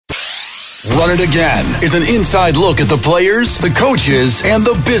Run It Again is an inside look at the players, the coaches, and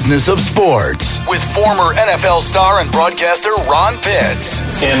the business of sports with former NFL star and broadcaster Ron Pitts.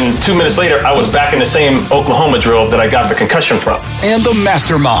 And 2 minutes later, I was back in the same Oklahoma drill that I got the concussion from. And the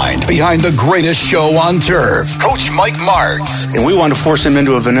mastermind behind the greatest show on turf, Coach Mike Martz. And we want to force him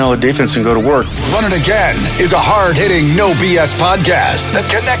into a vanilla defense and go to work. Run It Again is a hard-hitting, no BS podcast that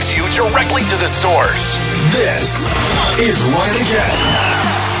connects you directly to the source. This is Run It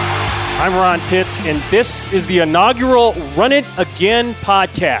Again. I'm Ron Pitts, and this is the inaugural Run It Again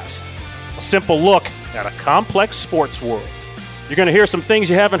podcast. A simple look at a complex sports world. You're going to hear some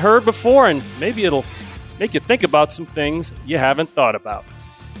things you haven't heard before, and maybe it'll make you think about some things you haven't thought about.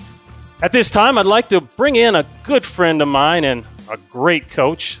 At this time, I'd like to bring in a good friend of mine and a great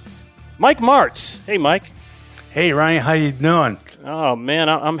coach, Mike Martz. Hey, Mike. Hey, Ronnie, how you doing? Oh, man,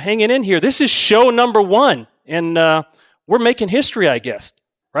 I'm hanging in here. This is show number 1, and we're making history, I guess,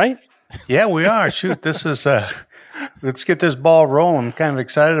 right? Yeah, we are. Shoot, this is let's get this ball rolling. I'm kind of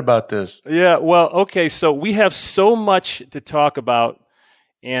excited about this. Yeah, well, okay, so we have so much to talk about,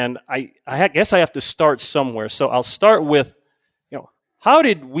 and I guess I have to start somewhere. So I'll start with, how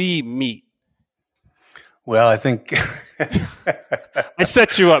did we meet? Well, I think I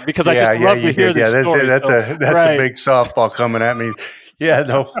set you up because I just love to hear this story. That's a big softball coming at me. Yeah,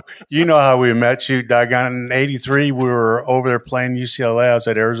 no, you know how we met. Shoot, doggone, in 83, we were over there playing UCLA. I was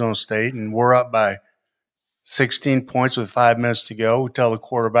at Arizona State, and we're up by 16 points with 5 minutes to go. We tell the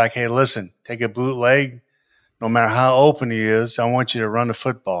quarterback, hey, listen, take a bootleg. No matter how open he is, I want you to run the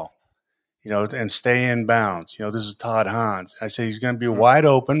football, and stay in bounds. This is Todd Hans. I said he's going to be wide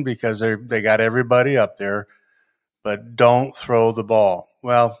open because they got everybody up there, but don't throw the ball.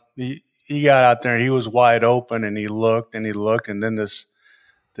 Well, he got out there, and he was wide open, and he looked, and then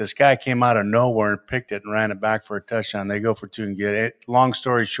this guy came out of nowhere and picked it and ran it back for a touchdown. They go for 2 and get it. Long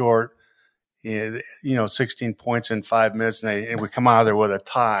story short, 16 points in 5 minutes, and we come out of there with a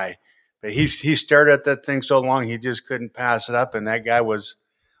tie. But he stared at that thing so long he just couldn't pass it up, and that guy was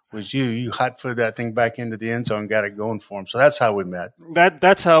you. You hot-footed that thing back into the end zone and got it going for him. So that's how we met.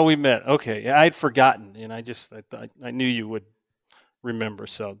 That's how we met. Okay, I'd forgotten, and I knew you would remember.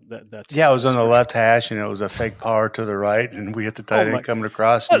 So that's it was on the left hash, and it was a fake power to the right, and we hit the tight end coming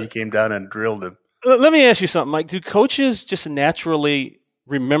across, and he came down and drilled him. Let me ask you something, Mike. Do coaches just naturally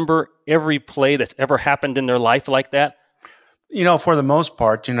remember every play that's ever happened in their life like that? For the most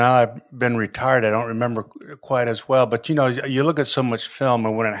part, I've been retired. I don't remember quite as well, but you look at so much film,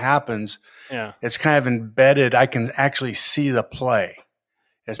 and when it happens, it's kind of embedded. I can actually see the play.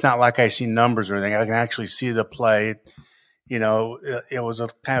 It's not like I see numbers or anything. I can actually see the play. It was a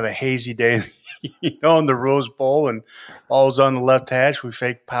kind of a hazy day, in the Rose Bowl, and ball was on the left hash. We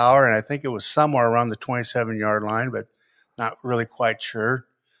faked power, and I think it was somewhere around the 27-yard line, but not really quite sure.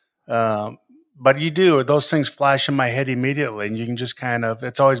 But you do, those things flash in my head immediately, and you can just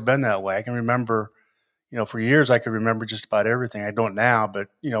it's always been that way. I can remember, for years I could remember just about everything. I don't now, but,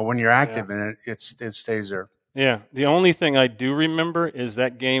 when you're active in it, it stays there. Yeah, the only thing I do remember is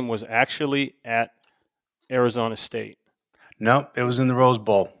that game was actually at Arizona State. Nope, it was in the Rose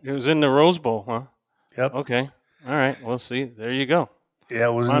Bowl. It was in the Rose Bowl, huh? Yep. Okay. All right. Well, see, there you go. Yeah,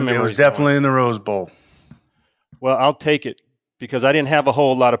 it was definitely in the Rose Bowl. Well, I'll take it because I didn't have a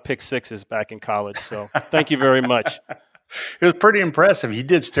whole lot of pick sixes back in college. So thank you very much. It was pretty impressive. He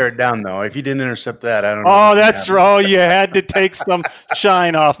did stare it down, though. If you didn't intercept that, I don't know. Oh, that's right. Oh, you had to take some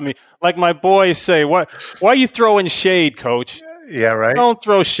shine off me. Like my boys say, why are you throwing shade, Coach? Yeah, right. Don't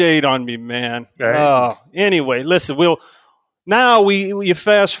throw shade on me, man. Right. Oh, anyway, listen, Now we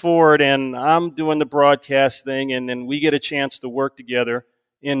fast forward, and I'm doing the broadcast thing, and then we get a chance to work together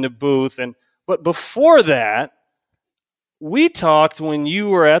in the booth. But before that, we talked when you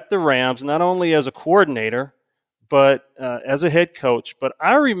were at the Rams, not only as a coordinator, but as a head coach. But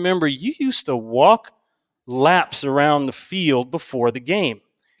I remember you used to walk laps around the field before the game.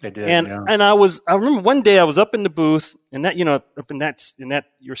 I did, and I remember one day I was up in the booth, and that up in that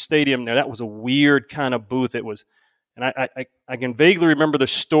your stadium there, that was a weird kind of booth. It was. And I can vaguely remember the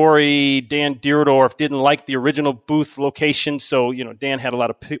story. Dan Dierdorf didn't like the original booth location, so Dan had a lot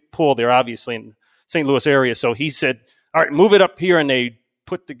of pull there, obviously in St. Louis area. So he said, "All right, move it up here," and they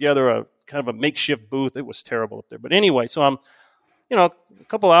put together a kind of a makeshift booth. It was terrible up there, but anyway. So I'm, a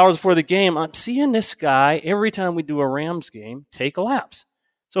couple hours before the game, I'm seeing this guy every time we do a Rams game take laps.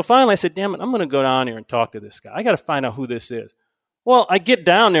 So finally, I said, "Damn it, I'm going to go down here and talk to this guy. I got to find out who this is." Well, I get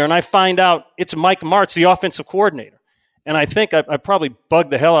down there and I find out it's Mike Martz, the offensive coordinator. And I think I probably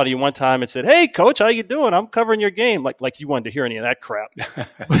bugged the hell out of you one time and said, "Hey, Coach, how you doing? I'm covering your game." Like you wanted to hear any of that crap.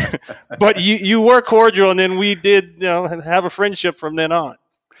 But you were cordial, and then we did have a friendship from then on.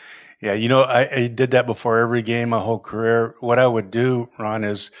 Yeah, I did that before every game my whole career. What I would do, Ron,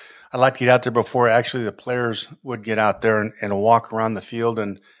 is I'd like to get out there before actually the players would get out there and walk around the field.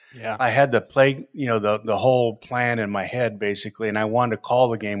 And Yeah. I had to play, the whole plan in my head basically, and I wanted to call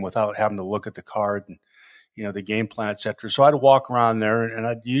the game without having to look at the card and, the game plan, et cetera. So I'd walk around there, and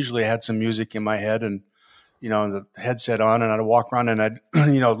I'd usually had some music in my head and, the headset on, and I'd walk around and I'd,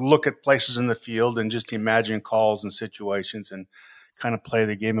 look at places in the field and just imagine calls and situations and kind of play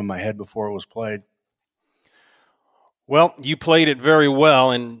the game in my head before it was played. Well, you played it very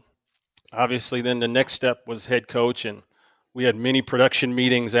well, and obviously then the next step was head coach, and we had many production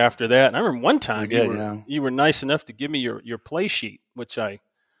meetings after that. And I remember one time you were nice enough to give me your play sheet, which I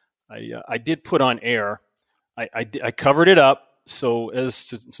did put on air. I covered it up so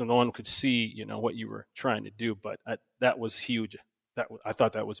no one could see, what you were trying to do. But that was huge. I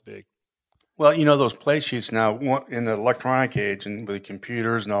thought that was big. Well, those play sheets now in the electronic age and with the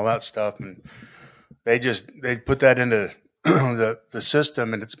computers and all that stuff, and they put that into the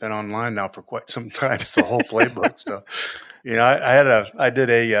system, and it's been online now for quite some time. It's the whole playbook. So, we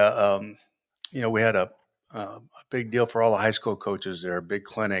had a big deal for all the high school coaches there, a big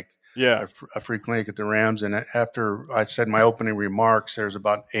clinic. Yeah. A free clinic at the Rams. And after I said my opening remarks, there's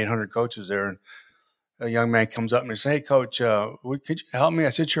about 800 coaches there. And a young man comes up and he says, "Hey, Coach, could you help me?"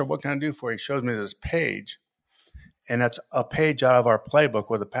 I said, "Sure. What can I do for you?" He shows me this page. And that's a page out of our playbook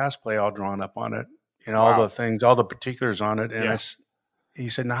with a pass play all drawn up on it and all the things, all the particulars on it. And he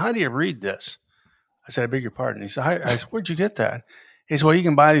said, "Now, how do you read this?" I said, "I beg your pardon." He said, I said, "Where'd you get that?" He said, "Well, you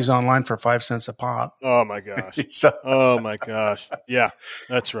can buy these online for 5 cents a pop." Oh my gosh! Oh my gosh! Yeah,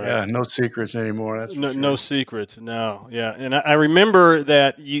 that's right. Yeah, no secrets anymore. That's for sure. No secrets. No, yeah. And I remember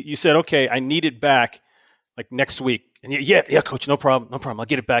that you said, "Okay, I need it back like next week." And yeah, Coach, no problem. I'll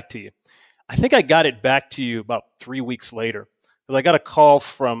get it back to you. I think I got it back to you about 3 weeks later because I got a call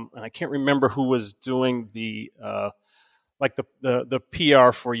from, and I can't remember who was doing the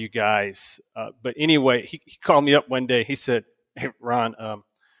PR for you guys. But anyway, he called me up one day. He said, "Hey, Ron,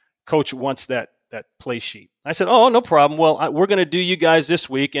 Coach wants that play sheet." I said, "Oh, no problem. Well, we're going to do you guys this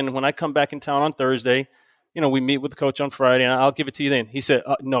week, and when I come back in town on Thursday, we meet with the coach on Friday, and I'll give it to you then." He said,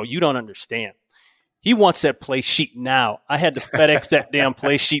 "No, you don't understand. He wants that play sheet now." I had to FedEx that damn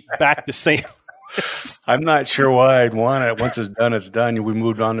play sheet back to St. Louis. I'm not sure why I'd want it. Once it's done, it's done. We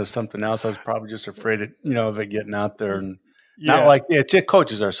moved on to something else. I was probably just afraid of it getting out there and. Yeah. Not like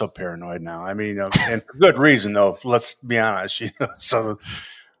coaches are so paranoid now. I mean, and for good reason, though. Let's be honest. So,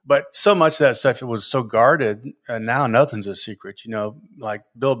 but so much of that stuff, it was so guarded, and now nothing's a secret. Like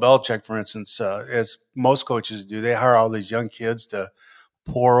Bill Belichick, for instance, as most coaches do, they hire all these young kids to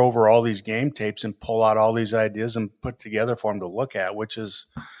pour over all these game tapes and pull out all these ideas and put together for them to look at, which is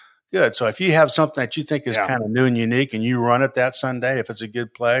good. So if you have something that you think is kind of new and unique, and you run it that Sunday, if it's a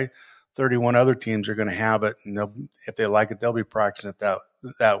good play, 31 other teams are going to have it, and if they like it, they'll be practicing it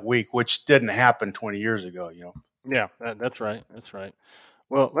that week, which didn't happen 20 years ago. Yeah, that's right. That's right.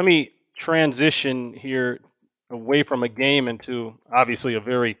 Well, let me transition here away from a game into obviously a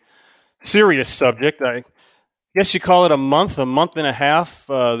very serious subject. I guess you call it a month and a half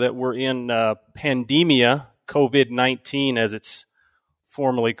that we're in pandemia, COVID-19 as it's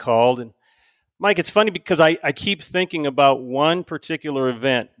formally called. And Mike, it's funny because I keep thinking about one particular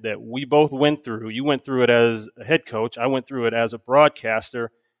event that we both went through. You went through it as a head coach. I went through it as a broadcaster,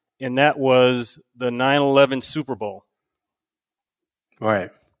 and that was the 9/11 Super Bowl.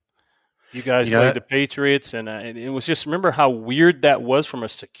 Right. You guys played the Patriots, and it was just, remember how weird that was from a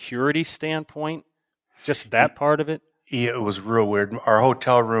security standpoint, just that part of it? Yeah, it was real weird. Our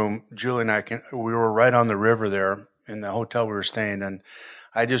hotel room, Julie and I, we were right on the river there in the hotel we were staying in.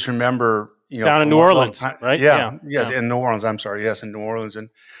 I just remember... down in New Orleans, right? Yeah. Yes, in New Orleans. I'm sorry. Yes, in New Orleans. And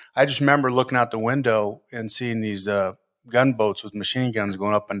I just remember looking out the window and seeing these gunboats with machine guns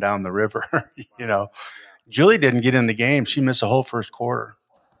going up and down the river. Julie didn't get in the game. She missed the whole first quarter.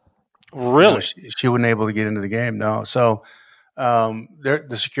 Really? She wasn't able to get into the game. No. So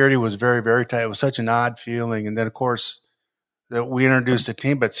the security was very, very tight. It was such an odd feeling. And then, of course, that we introduced a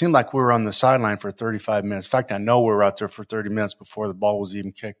team, but it seemed like we were on the sideline for 35 minutes. In fact, I know we were out there for 30 minutes before the ball was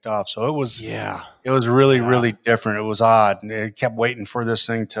even kicked off. So it was really, really different. It was odd. And it kept waiting for this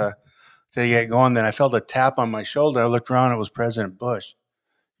thing to get going. Then I felt a tap on my shoulder. I looked around. It was President Bush,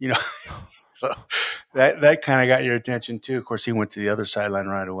 so that kind of got your attention too. Of course, he went to the other sideline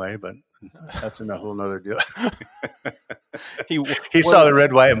right away, but that's a whole nother deal. He saw the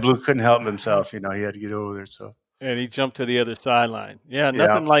red, white, and blue, couldn't help himself. He had to get over there. So. And he jumped to the other sideline. Yeah,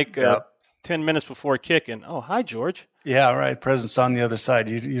 nothing like 10 minutes before kicking. Oh, hi, George. Yeah, right. President's on the other side.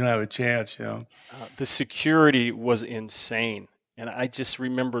 You don't have a chance, The security was insane. And I just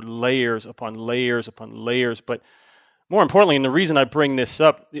remember layers upon layers upon layers. But more importantly, and the reason I bring this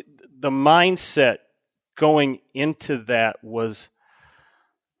up, the mindset going into that was,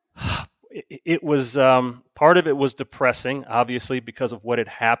 it was part of it was depressing, obviously, because of what had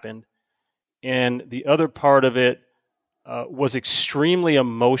happened. And the other part of it was extremely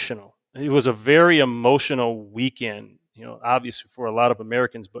emotional. It was a very emotional weekend, obviously for a lot of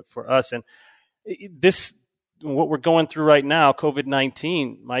Americans, but for us. And what we're going through right now,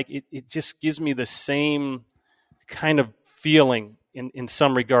 COVID-19, Mike, it just gives me the same kind of feeling in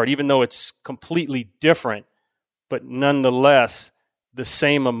some regard, even though it's completely different, but nonetheless, the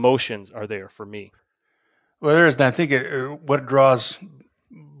same emotions are there for me. Well, there is, and I think what draws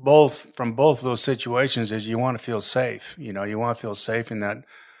from both of those situations is you want to feel safe. You want to feel safe in that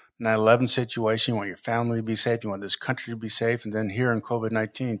 9/11 situation. You want your family to be safe. You want this country to be safe. And then here in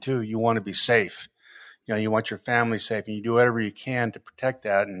COVID-19 too, you want to be safe. You want your family safe, and you do whatever you can to protect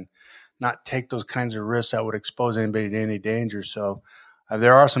that and not take those kinds of risks that would expose anybody to any danger. So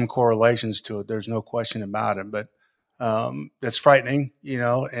there are some correlations to it. There's no question about it, but it's frightening,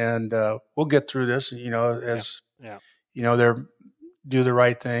 and we'll get through this, as they're do the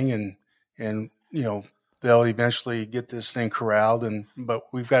right thing and they'll eventually get this thing corralled, but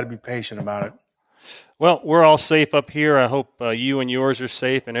we've got to be patient about it. Well, we're all safe up here. I hope you and yours are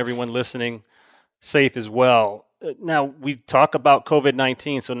safe, and everyone listening safe as well. Now, we talk about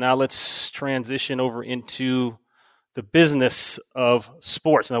COVID-19, so now let's transition over into the business of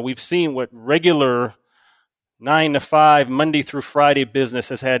sports. Now, we've seen what regular 9 to 5, Monday through Friday business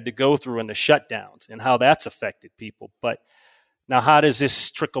has had to go through, and the shutdowns and how that's affected people. But now, how does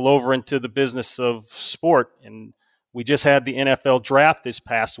this trickle over into the business of sport? And we just had the NFL draft this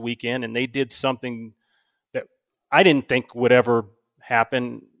past weekend, and they did something that I didn't think would ever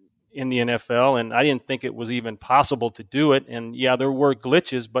happen in the NFL, and I didn't think it was even possible to do it. And yeah, there were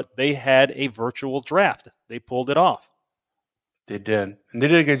glitches, but they had a virtual draft. They pulled it off. They did, and they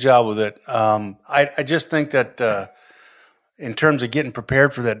did a good job with it. I just think that in terms of getting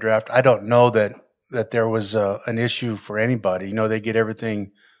prepared for that draft, I don't know that there was an issue for anybody. They get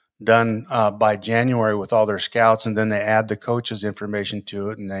everything done by January with all their scouts, and then they add the coaches' information to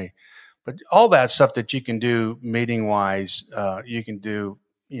it. But all that stuff that you can do meeting wise, you can do,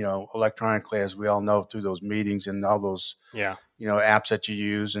 electronically, as we all know, through those meetings and all those, apps that you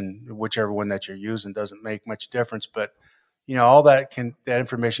use, and whichever one that you're using doesn't make much difference. But all that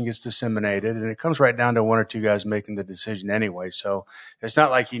information gets disseminated, and it comes right down to one or two guys making the decision anyway. So it's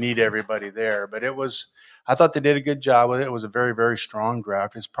not like you need everybody there, but I thought they did a good job with it. It was a very, very strong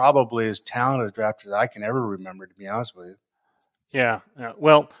draft. It's probably as talented a draft as I can ever remember, to be honest with you. Yeah.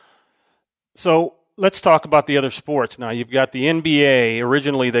 Well, so let's talk about the other sports. Now, you've got the NBA.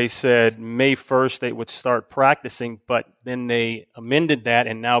 Originally, they said May 1st they would start practicing, but then they amended that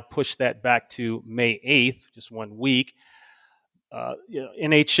and now pushed that back to May 8th, just 1 week.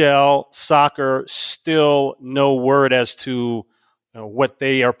 NHL, soccer, still no word as to what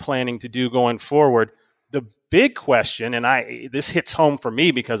they are planning to do going forward. The big question, and this hits home for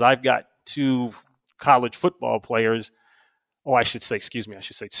me because I've got two college football players. I should say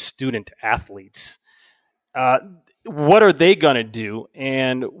student athletes. What are they going to do,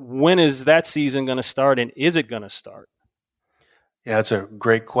 and when is that season going to start, and is it going to start? Yeah, that's a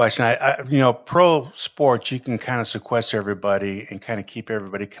great question. Pro sports, you can kind of sequester everybody and kind of keep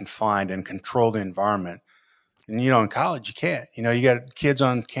everybody confined and control the environment. And, in college, you can't. You got kids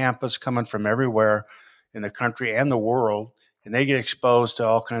on campus coming from everywhere in the country and the world, and they get exposed to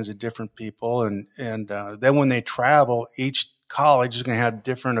all kinds of different people. And then when they travel, each college is going to have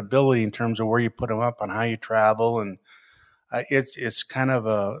different ability in terms of where you put them up on how you travel. And it's kind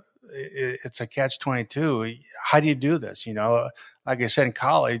of it's a catch-22. How do you do this? Like I said, in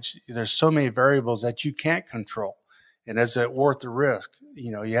college, there's so many variables that you can't control. And is it worth the risk?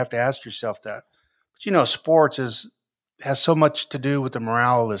 You have to ask yourself that. But, sports has so much to do with the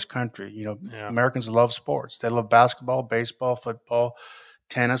morale of this country. Americans love sports. They love basketball, baseball, football,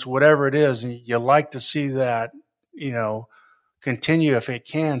 tennis, whatever it is. And you like to see that, continue if it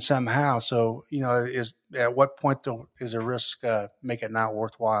can somehow. So, at what point is a risk make it not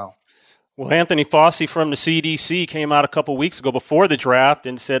worthwhile? Well, Anthony Fauci from the CDC came out a couple weeks ago before the draft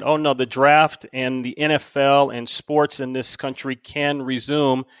and said, oh, no, the draft and the NFL and sports in this country can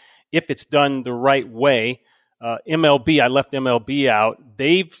resume if it's done the right way. MLB, I left MLB out.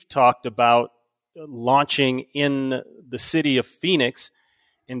 They've talked about launching in the city of Phoenix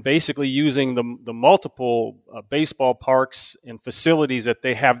and basically using the multiple baseball parks and facilities that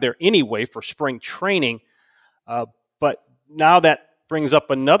they have there anyway for spring training. But now that brings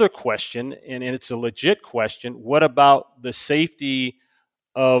up another question, and it's a legit question. What about the safety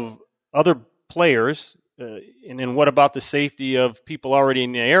of other players? And then what about the safety of people already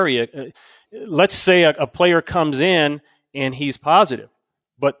in the area? Let's say a player comes in and he's positive,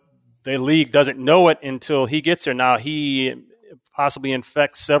 but the league doesn't know it until he gets there. Now he possibly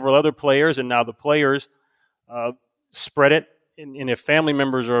infects several other players, and now the players spread it. And if family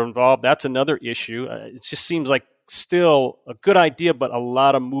members are involved, that's another issue. It just seems like still a good idea, but a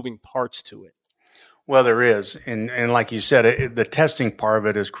lot of moving parts to it. Well, there is. And like you said, the testing part of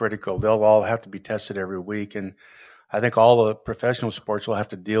it is critical. They'll all have to be tested every week. And I think all the professional sports will have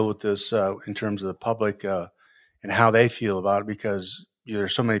to deal with this in terms of the public and how they feel about it, because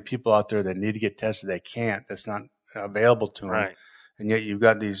there's so many people out there that need to get tested. They can't. That's not available to them. Right. And yet you've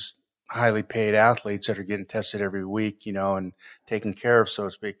got these highly paid athletes that are getting tested every week, and taken care of, so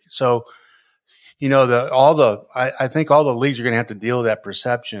to speak. So, I think all the leagues are going to have to deal with that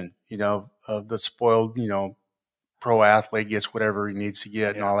perception, of the spoiled, pro athlete gets whatever he needs to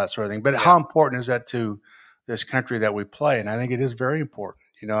get and all that sort of thing. But how important is that to this country that we play? And I think it is very important,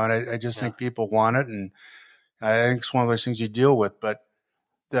 and I just think people want it. And I think it's one of those things you deal with, but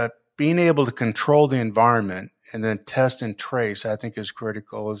that being able to control the environment and then test and trace, I think, is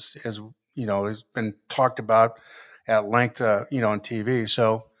critical, as has been talked about at length, on TV.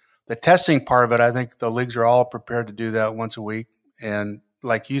 So the testing part of it, I think the leagues are all prepared to do that once a week. And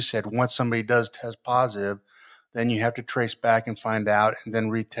like you said, once somebody does test positive, then you have to trace back and find out and then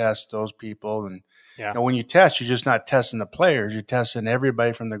retest those people. And when you test, you're just not testing the players. You're testing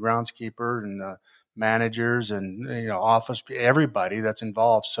everybody from the groundskeeper and the managers and, office, everybody that's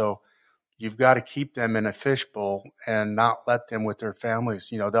involved. So you've got to keep them in a fishbowl and not let them with their families.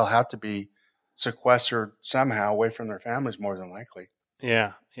 They'll have to be sequestered somehow away from their families, more than likely.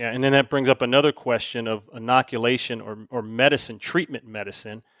 Yeah. And then that brings up another question of inoculation or medicine, treatment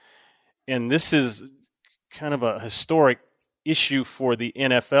medicine. And this is kind of a historic issue for the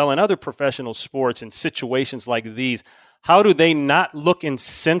NFL and other professional sports in situations like these. How do they not look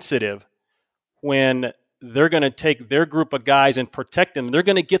insensitive when they're going to take their group of guys and protect them? They're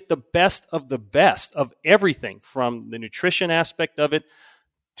going to get the best of everything, from the nutrition aspect of it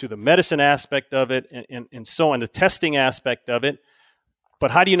to the medicine aspect of it and so on, the testing aspect of it. But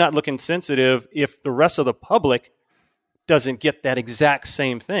how do you not look insensitive if the rest of the public doesn't get that exact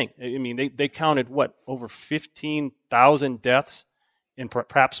same thing? I mean, they counted, over 15,000 deaths and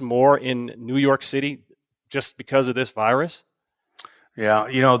perhaps more in New York City just because of this virus? Yeah,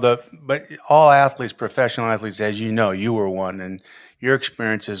 but all athletes, professional athletes, as you were one, and your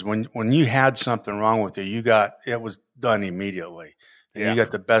experiences when you had something wrong with you, it was done immediately, and you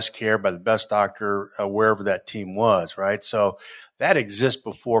got the best care by the best doctor wherever that team was, right? So that exists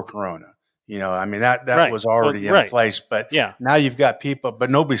before Corona. That was already in place, but now you've got people, but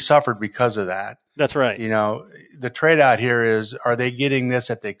nobody suffered because of that. That's right. The trade out here is, are they getting this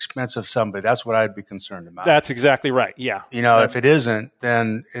at the expense of somebody? That's what I'd be concerned about. That's exactly right. Yeah. If it isn't,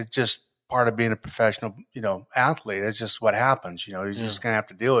 then it's just part of being a professional, athlete. It's just what happens. You're just going to have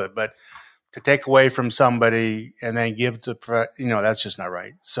to deal with it. But to take away from somebody and then give to, that's just not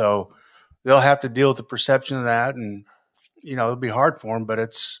right. So they'll have to deal with the perception of that, and it'll be hard for them. But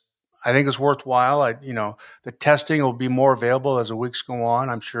I think it's worthwhile. The testing will be more available as the weeks go on,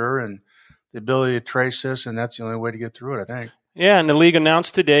 I'm sure, and the ability to trace this, and that's the only way to get through it, I think. Yeah, and the league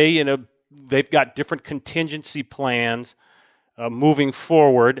announced today, they've got different contingency plans moving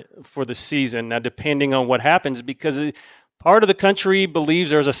forward for the season. Now, depending on what happens, because part of the country believes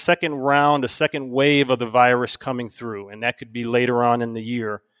there's a second wave of the virus coming through, and that could be later on in the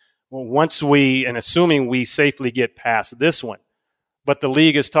year. Well, assuming we safely get past this one. But the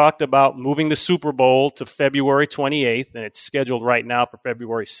league has talked about moving the Super Bowl to February 28th, and it's scheduled right now for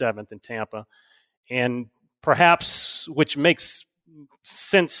February 7th in Tampa. And perhaps, which makes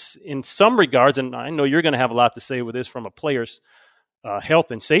sense in some regards, and I know you're going to have a lot to say with this from a player's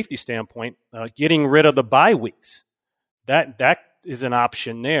health and safety standpoint, getting rid of the bye weeks. That is an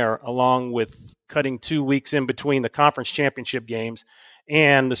option there, along with cutting 2 weeks in between the conference championship games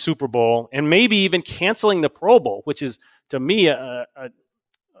and the Super Bowl, and maybe even canceling the Pro Bowl, which is, to me, a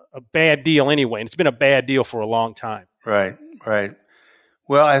bad deal anyway. And it's been a bad deal for a long time. Right.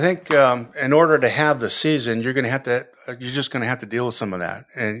 Well, I think in order to have the season, you're just going to have to deal with some of that.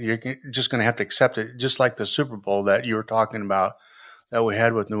 And you're just going to have to accept it, just like the Super Bowl that you were talking about that we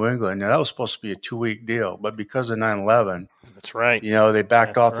had with New England. Now, that was supposed to be a 2-week deal, but because of 9/11, that's right. They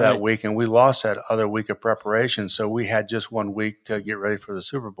backed off that week, and we lost that other week of preparation. So we had just 1 week to get ready for the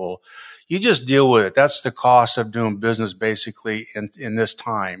Super Bowl. You just deal with it. That's the cost of doing business, basically, in this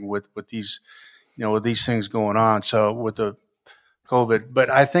time with these, with these things going on. So with the COVID. But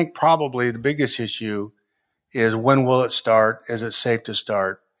I think probably the biggest issue is when will it start? Is it safe to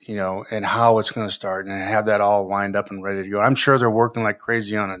start? And how it's going to start, and have that all lined up and ready to go. I'm sure they're working like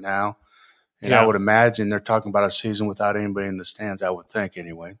crazy on it now. And I would imagine they're talking about a season without anybody in the stands, I would think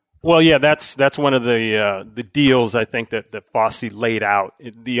anyway. Well, yeah, that's one of the deals I think that Fosse laid out.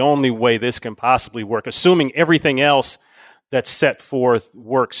 The only way this can possibly work, assuming everything else that's set forth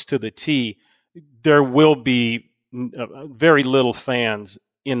works to the T, there will be very little fans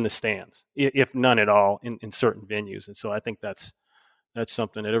in the stands, if none at all, in certain venues. And so I think that's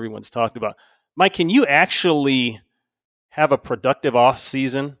something that everyone's talking about. Mike, can you actually have a productive off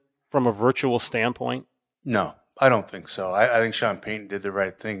season from a virtual standpoint? No, I don't think so. I think Sean Payton did the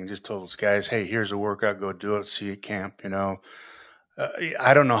right thing and just told his guys, hey, here's a workout, go do it, see you at camp,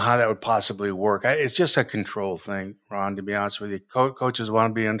 I don't know how that would possibly work. It's just a control thing, Ron, to be honest with you. Coaches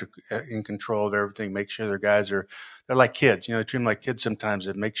want to be in control of everything, make sure their guys they're like kids, they treat them like kids sometimes,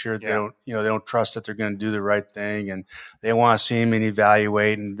 and make sure they don't trust that they're going to do the right thing, and they want to see them and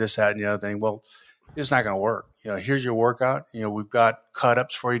evaluate and this, that, and the other thing. Well, it's not going to work. Here's your workout. We've got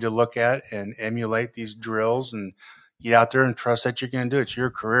cut-ups for you to look at and emulate these drills, and get out there and trust that you're going to do it. It's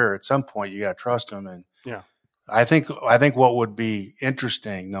your career. At some point, you got to trust them. And I think what would be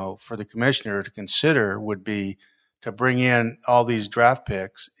interesting, though, for the commissioner to consider would be to bring in all these draft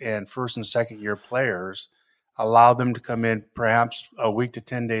picks and first and second year players, allow them to come in perhaps a week to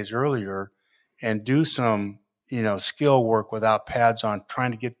 10 days earlier and do some, skill work without pads on,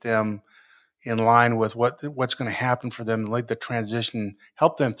 trying to get them in line with what's going to happen for them, like the transition,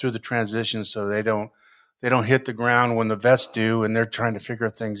 help them through the transition so they don't hit the ground when the vets do and they're trying to figure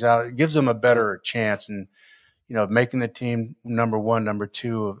things out. It gives them a better chance and, making the team number one, number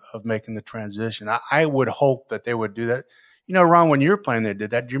two of making the transition. I would hope that they would do that. Ron, when you were playing, they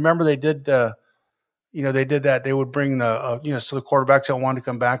did that. Do you remember they did they did that. They would bring so the quarterbacks that wanted to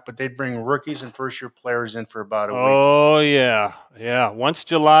come back, but they'd bring rookies and first-year players in for about a week. Oh, yeah. Yeah. Once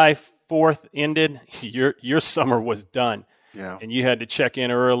July 4th ended, your summer was done. Yeah. And you had to check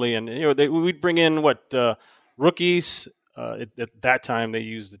in early. And, we'd bring in rookies. At that time, they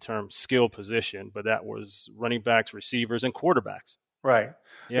used the term skill position, but that was running backs, receivers, and quarterbacks. Right.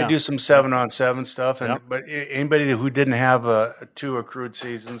 Yeah. They do some 7-on-7 stuff, but anybody who didn't have 2 accrued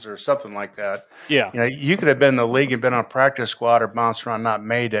seasons or something like that, you could have been in the league and been on a practice squad or bounced around, not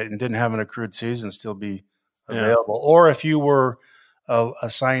made it, and didn't have an accrued season, still be available. Or if you were a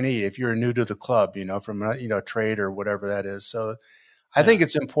signee, if you're new to the club, from a trade or whatever that is. So I think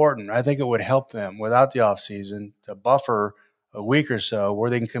it's important. I think it would help them without the off season to buffer a week or so where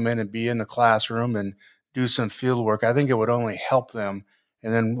they can come in and be in the classroom and do some field work. I think it would only help them.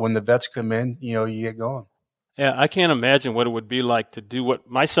 And then when the vets come in, you get going. Yeah, I can't imagine what it would be like to do what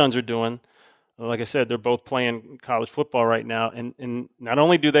my sons are doing. Like I said, they're both playing college football right now. And not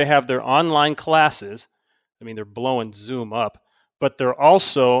only do they have their online classes, they're blowing Zoom up, but they're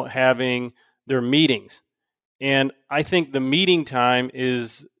also having their meetings. And I think the meeting time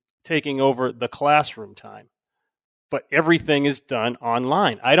is taking over the classroom time. But everything is done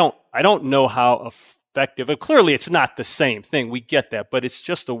online. I don't know how effective. Clearly, it's not the same thing. We get that, but it's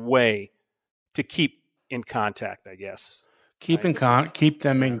just a way to keep in contact, I guess. Keep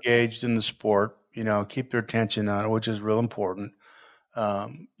them engaged in the sport. Keep their attention on it, which is real important.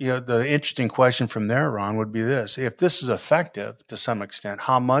 The interesting question from there, Ron, would be this: if this is effective to some extent,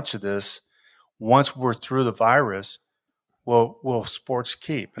 how much of this, once we're through the virus, will sports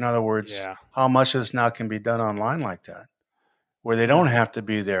keep? In other words, how much of this now can be done online like that, where they don't have to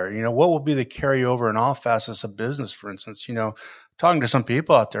be there? What will be the carryover in all facets of business, for instance? Talking to some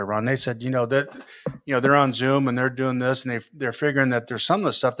people out there, Ron, they said, they're on Zoom and they're doing this, and they're figuring that there's some of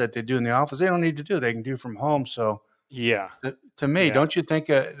the stuff that they do in the office they don't need to do. They can do from home. So to me, don't you think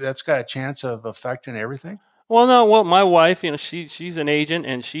that's got a chance of affecting everything? Well, no. Well, my wife, she's an agent,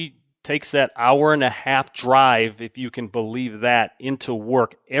 and she takes that hour-and-a-half drive, if you can believe that, into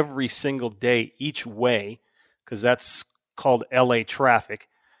work every single day each way, because that's called LA traffic.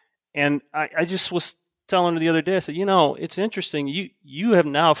 And I just was telling her the other day, I said, it's interesting. You have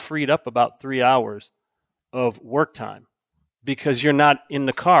now freed up about 3 hours of work time because you're not in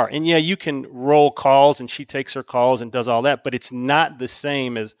the car. And you can roll calls, and she takes her calls and does all that, but it's not the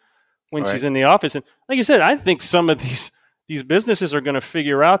same as when she's in the office. And like you said, I think some of these businesses are going to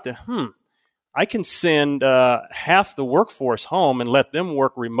figure out that, I can send half the workforce home and let them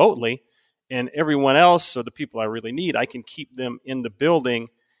work remotely, and everyone else, or the people I really need, I can keep them in the building,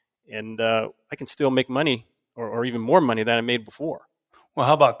 and I can still make money or even more money than I made before. Well,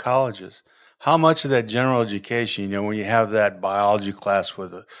 how about colleges? How much of that general education, when you have that biology class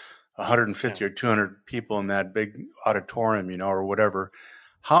with 150 or 200 people in that big auditorium, or whatever.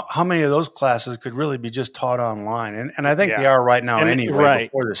 How many of those classes could really be just taught online? And I think they are right now anyway,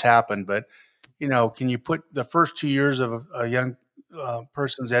 before this happened. But, can you put the first 2 years of a young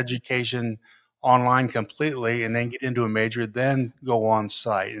person's education online completely and then get into a major, then go on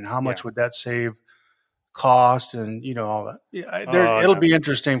site? And how much would that save cost and, all that? It'll be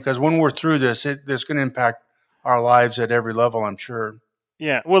interesting because when we're through this, it's going to impact our lives at every level, I'm sure.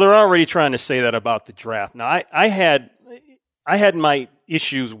 Yeah, well, they're already trying to say that about the draft. Now, I had my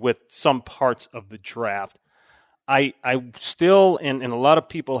issues with some parts of the draft. I still, and a lot of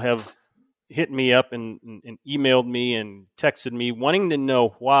people have hit me up and emailed me and texted me wanting to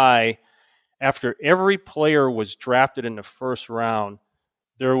know why, after every player was drafted in the first round,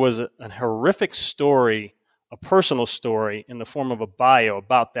 there was a horrific story, a personal story in the form of a bio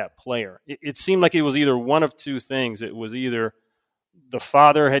about that player. It seemed like it was either one of two things. It was either the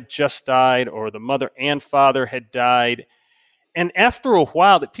father had just died or the mother and father had died. And after a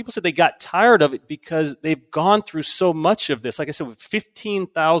while, that people said they got tired of it because they've gone through so much of this. Like I said, with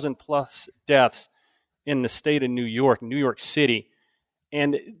 15,000 plus deaths in the state of New York City.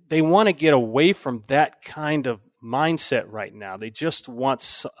 And they want to get away from that kind of mindset right now. They just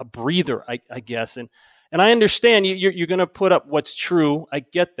want a breather, I guess. And I understand you're going to put up what's true. I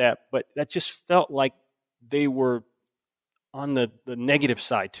get that. But that just felt like they were on the negative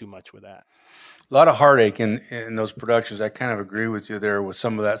side too much with that. A lot of heartache in those productions. I kind of agree with you there with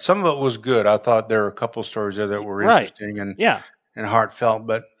some of that. Some of it was good. I thought there were a couple of stories there that were interesting and heartfelt,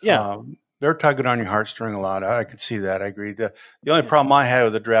 but they're tugging on your heartstring a lot. I could see that. I agree. The only problem I had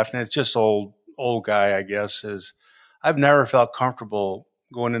with the draft, and it's just old guy, I guess, is I've never felt comfortable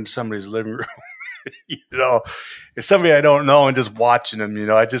going into somebody's living room. It's somebody I don't know and just watching them,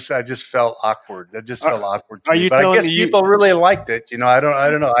 I just felt awkward. That just felt awkward to me. But I guess people really liked it. I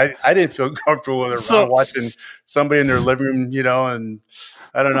don't know. I didn't feel comfortable with it watching somebody in their living room, and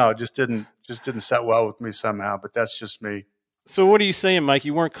I don't know. It just didn't set well with me somehow, but that's just me. So what are you saying, Mike?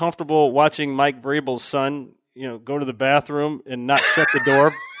 You weren't comfortable watching Mike Vrabel's son, go to the bathroom and not shut the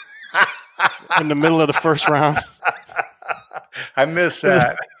door in the middle of the first round? I miss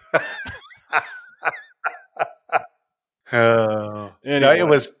that. Anyway. I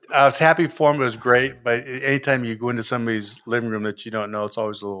was happy for him. It was great. But anytime you go into somebody's living room that you don't know, it's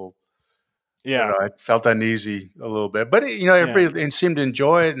always a little, I felt uneasy a little bit, but everybody seemed to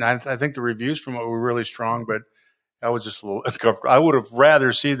enjoy it. And I think the reviews from it were really strong, but I was just a little uncomfortable. I would have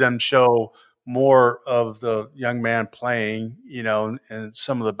rather see them show more of the young man playing, and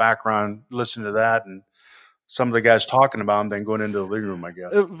some of the background, listen to that and some of the guys talking about him than going into the living room, I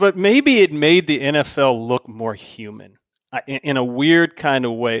guess. But maybe it made the NFL look more human. In a weird kind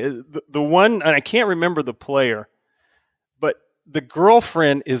of way. The one, and I can't remember the player, but the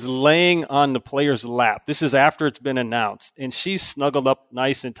girlfriend is laying on the player's lap. This is after it's been announced, and she's snuggled up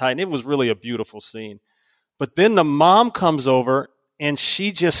nice and tight, and it was really a beautiful scene. But then the mom comes over, and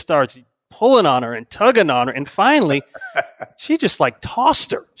she just starts pulling on her and tugging on her, and finally, she just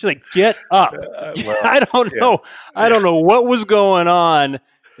tossed her. She's like, "Get up!" I don't know. I don't know what was going on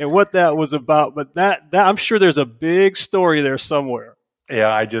and what that was about, but that I'm sure there's a big story there somewhere.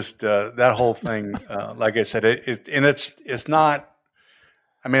 Yeah, I just that whole thing, like I said, it's not.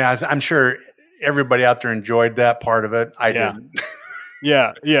 I mean, I'm sure everybody out there enjoyed that part of it. I didn't.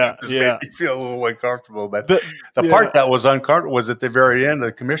 Yeah. Made me feel a little uncomfortable, but the part that was uncomfortable was at the very end.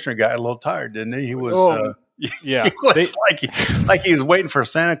 The commissioner got a little tired, didn't he? He was. He was like he was waiting for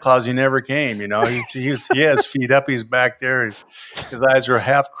Santa Claus. He never came. He had his feet up. He's back there. His eyes were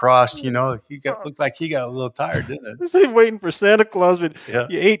half crossed. He looked like he got a little tired, didn't it? Waiting for Santa Claus, but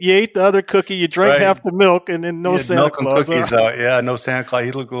you ate the other cookie. You drank half the milk, and then no Santa Claus. Milk and cookies out. Yeah, no Santa Claus.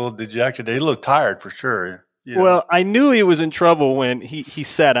 He looked a little dejected. He looked tired for sure. Well, I knew he was in trouble when he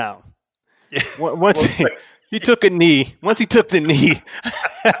sat down. Once he took a knee. Once he took the knee,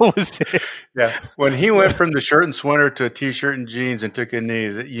 that was it. Yeah, when he went from the shirt and sweater to a T-shirt and jeans and took a knee,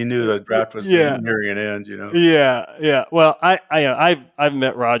 you knew the draft was nearing an end. Yeah. Well, I've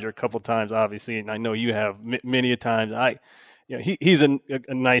met Roger a couple times, obviously, and I know you have many a times. He's a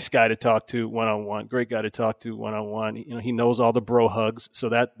nice guy to talk to one-on-one, great guy to talk to one-on-one. He knows all the bro hugs, so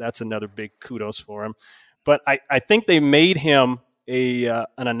that's another big kudos for him. But I think they made him an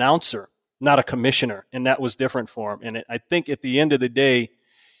announcer, not a commissioner, and that was different for him. And I think at the end of the day,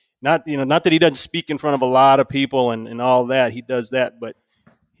 not that he doesn't speak in front of a lot of people and all that, he does that, but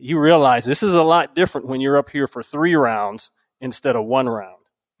he realized this is a lot different when you're up here for 3 rounds instead of 1 round.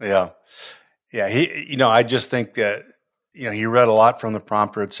 Yeah. I just think that he read a lot from the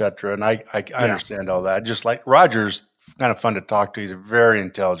prompter, et cetera. And I understand all that. Just like Roger's kind of fun to talk to. He's a very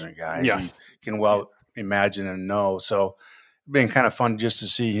intelligent guy. Yes. He can well imagine and know. So it's been kind of fun just to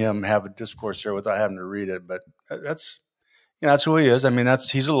see him have a discourse there without having to read it. But that's who he is. I mean,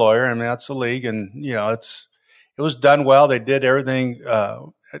 he's a lawyer. I mean, that's the league. And, it was done well. They did everything.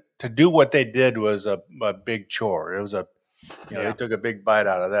 To do what they did was a big chore. It was they took a big bite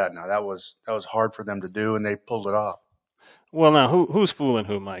out of that. Now that was hard for them to do, and they pulled it off. Well, now who's fooling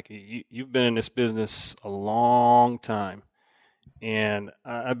who, Mike? You've been in this business a long time, and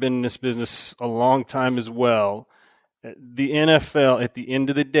I've been in this business a long time as well. The NFL, at the end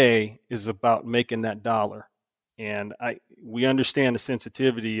of the day, is about making that dollar, and we understand the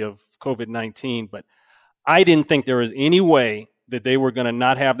sensitivity of COVID-19, but I didn't think there was any way that they were going to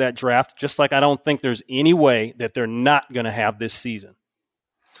not have that draft, just like I don't think there's any way that they're not going to have this season.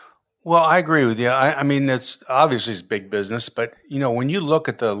 Well, I agree with you. I mean, it's obviously it's big business, but when you look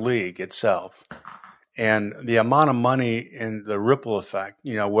at the league itself and the amount of money and the ripple effect,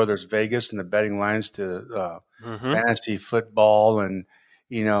 whether it's Vegas and the betting lines to fantasy football and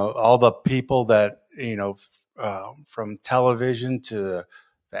all the people that from television to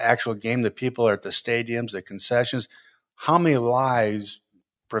the actual game, the people are at the stadiums, the concessions, how many lives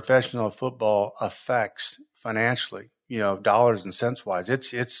professional football affects financially, dollars and cents wise.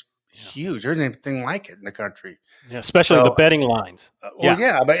 It's huge. There's anything like it in the country. Yeah, especially the betting lines.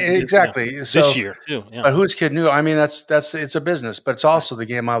 But exactly. Yeah. So, this year too. Yeah. But who's kidding you? I mean, it's a business, but it's also the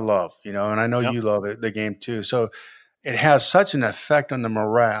game I love, and I know you love it, the game too. So it has such an effect on the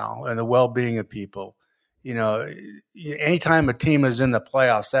morale and the well-being of people. Anytime a team is in the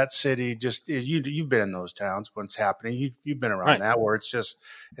playoffs, that city just you've been in those towns when it's happening. You've been around that where it's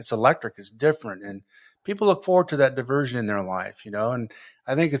it's electric, it's different, and people look forward to that diversion in their life, And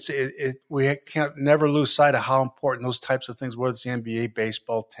I think we can't never lose sight of how important those types of things, whether it's the NBA,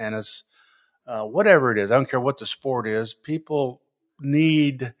 baseball, tennis, whatever it is. I don't care what the sport is. People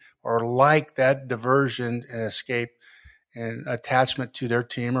need or like that diversion and escape and attachment to their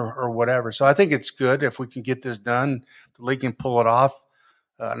team or whatever. So I think it's good if we can get this done. The league can pull it off,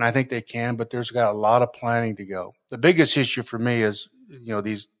 and I think they can, but there's got a lot of planning to go. The biggest issue for me is,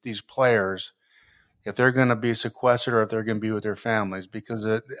 these players, if they're going to be sequestered or if they're going to be with their families, because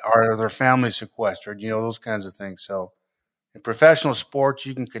are their families sequestered, those kinds of things. So in professional sports,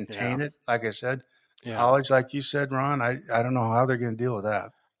 you can contain it, like I said. College, like you said, Ron, I don't know how they're going to deal with that.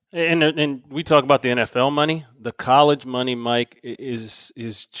 And we talk about the NFL money. The college money, Mike, is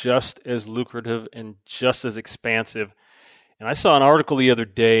just as lucrative and just as expansive. And I saw an article the other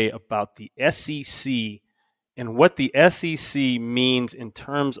day about the SEC and what the SEC means in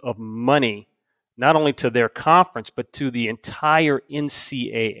terms of money, not only to their conference, but to the entire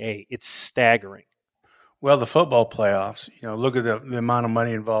NCAA. It's staggering. Well, the football playoffs, look at the amount of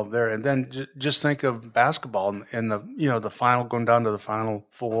money involved there. And then just think of basketball and the final, going down to the Final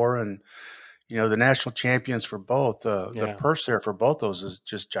Four and, the national champions for both. The purse there for both those is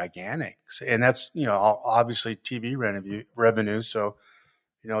just gigantic. And that's, obviously TV revenue. So,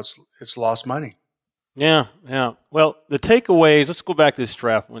 it's lost money. Yeah. Well, the takeaways, let's go back to this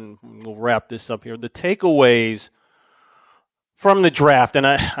draft when we'll wrap this up here. The takeaways from the draft, and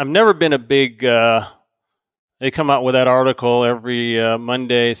I've never been a big they come out with that article every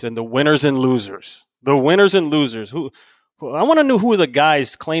Monday saying the winners and losers. The winners and losers. Who I want to know who the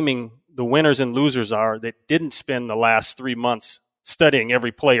guys claiming the winners and losers are that didn't spend the last 3 months studying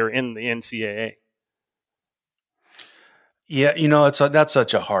every player in the NCAA. Yeah, that's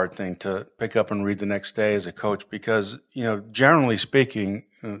such a hard thing to pick up and read the next day as a coach because, generally speaking,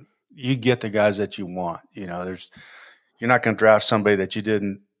 you get the guys that you want. You're not going to draft somebody that you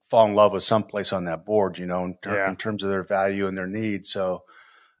didn't fall in love with someplace on that board, in terms of their value and their needs. So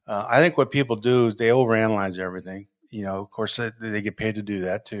I think what people do is they overanalyze everything. Of course, they get paid to do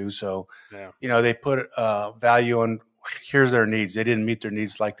that too. So, they put value on here's their needs. They didn't meet their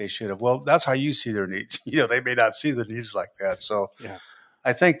needs like they should have. Well, that's how you see their needs. They may not see the needs like that. So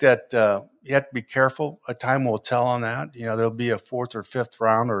I think that you have to be careful. A time will tell on that. There'll be a 4th or 5th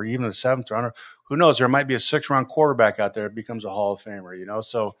round or even a 7th rounder. Who knows? There might be a 6th-round quarterback out there that becomes a Hall of Famer,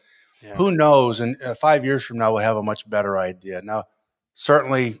 So who knows? And 5 years from now, we'll have a much better idea. Now,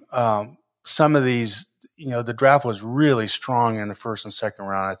 certainly some of these, the draft was really strong in the 1st and 2nd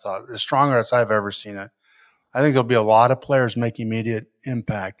round, I thought. As stronger as I've ever seen it. I think there'll be a lot of players make immediate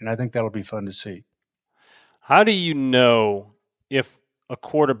impact, and I think that'll be fun to see. How do you know if a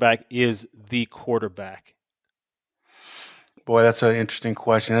quarterback is the quarterback? Boy, that's an interesting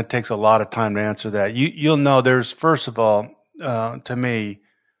question. It takes a lot of time to answer that. You'll know there's, first of all, to me,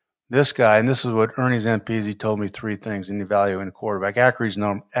 this guy, and this is what Ernie Zampese told me 3 things in evaluating a quarterback.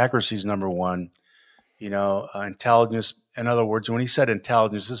 Accuracy is number one. Intelligence. In other words, when he said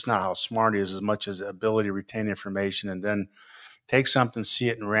intelligence, it's not how smart he is as much as ability to retain information and then take something, see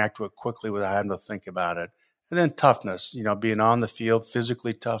it, and react to it quickly without having to think about it. And then toughness, being on the field,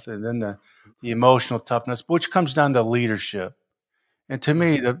 physically tough, and then the emotional toughness, which comes down to leadership. And to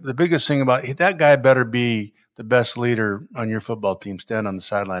me, the biggest thing about that guy better be the best leader on your football team, stand on the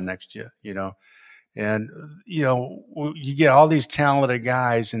sideline next to you, And, you get all these talented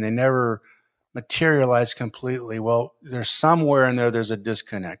guys and they never materialize completely. Well, there's somewhere in there's a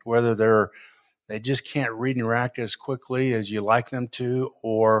disconnect, whether they just can't read and react as quickly as you like them to,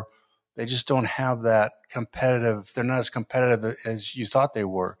 or they just don't have that competitive. They're not as competitive as you thought they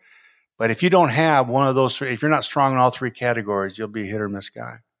were. But if you don't have one of those 3, if you're not strong in all 3 categories, you'll be a hit or miss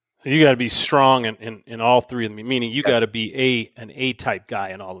guy. You got to be strong in all 3 of them, meaning you got to be an A-type guy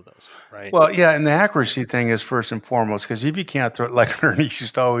in all of those, right? Well, yeah, and the accuracy thing is first and foremost, because if you can't throw it, like Ernie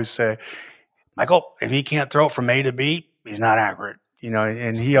used to always say, Michael, if he can't throw it from A to B, he's not accurate.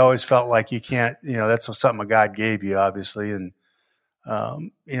 And he always felt like you can't, that's something a God gave you, obviously. And,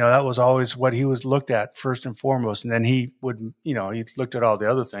 that was always what he was looked at first and foremost. And then he would, he looked at all the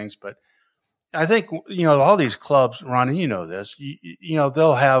other things. But I think, all these clubs, Ron, and you know this,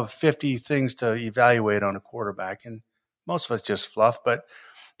 they'll have 50 things to evaluate on a quarterback. And most of it's just fluff. But,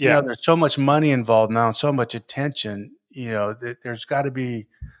 there's so much money involved now and so much attention, there's got to be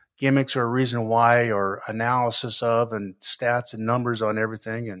gimmicks or a reason why or analysis of and stats and numbers on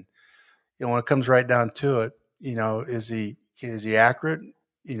everything. And, when it comes right down to it, is he accurate?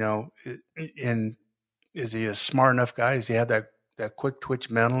 And is he a smart enough guy? Does he have that quick twitch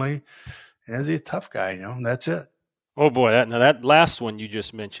mentally? And is he a tough guy? And that's it. Oh boy. That last one you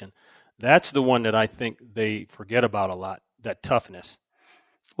just mentioned, that's the one that I think they forget about a lot, that toughness.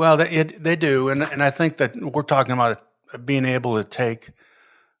 Well, they do. And I think that we're talking about being able to take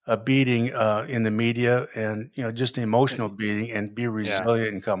a beating in the media and, just the emotional beating and be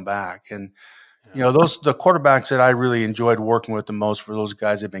resilient and come back. And, the quarterbacks that I really enjoyed working with the most were those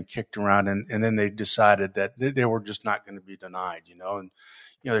guys that have been kicked around and then they decided that they were just not going to be denied, and,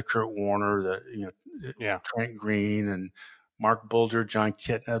 the Kurt Warner, Trent Green and Mark Bulger, John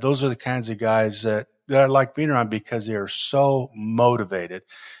Kitna. Those are the kinds of guys that I like being around because they are so motivated.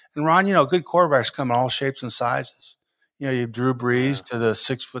 And Ron, good quarterbacks come in all shapes and sizes. You have Drew Brees to the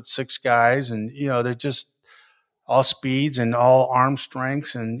 6'6" guys, and they're just all speeds and all arm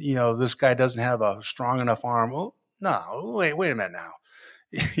strengths. And this guy doesn't have a strong enough arm. Well, no, wait a minute now.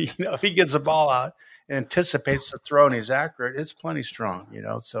 If he gets the ball out and anticipates the throw and he's accurate, it's plenty strong.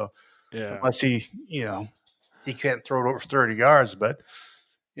 So unless he can't throw it over 30 yards, but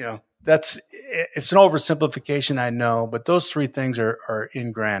it's an oversimplification, I know, but those 3 things are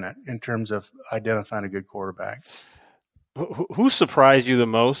in granite in terms of identifying a good quarterback. Who surprised you the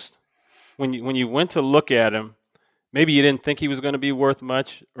most when you went to look at him? Maybe you didn't think he was going to be worth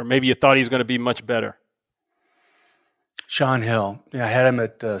much, or maybe you thought he was going to be much better. Shaun Hill. Yeah, I had him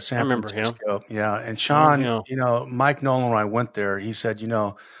at San Francisco. Him. Yeah, and Shaun, Mike Nolan, when I went there, he said,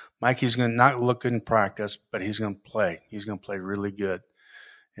 Mike, he's going to not look good in practice, but he's going to play. He's going to play really good.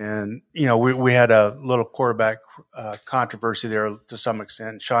 And, we had a little quarterback controversy there to some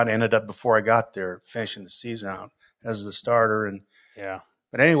extent. Shaun ended up, before I got there, finishing the season out as the starter. And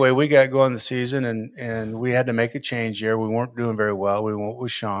but anyway, we got going the season and we had to make a change here. We weren't doing very well. We went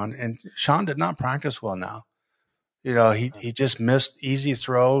with Shaun, and Shaun did not practice well now. He just missed easy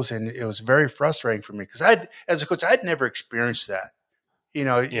throws, and it was very frustrating for me because as a coach, I'd never experienced that.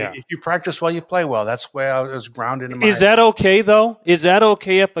 If you practice well, you play well. That's the way I was grounded in my. Is that okay though? Is that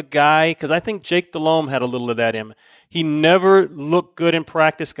okay if a guy? Because I think Jake Delhomme had a little of that in him. He never looked good in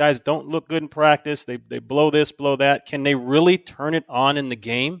practice. Guys don't look good in practice. They blow this, blow that. Can they really turn it on in the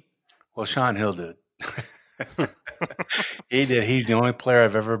game? Well, Shaun Hill did. He did. He's the only player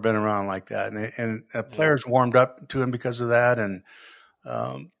I've ever been around like that, and players warmed up to him because of that. And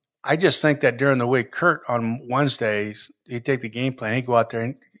I just think that during the week, Kurt on Wednesdays, he'd take the game plan, he'd go out there,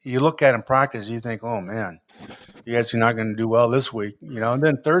 and you look at him practice, you think, oh man, you guys are not going to do well this week, And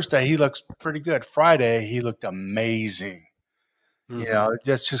then Thursday, he looks pretty good. Friday, he looked amazing. Mm-hmm.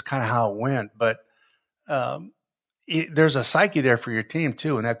 That's just kind of how it went. But there's a psyche there for your team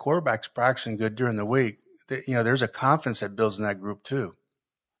too, and that quarterback's practicing good during the week. There's a confidence that builds in that group too.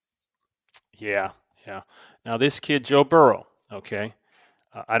 Yeah. Now this kid, Joe Burrow, okay.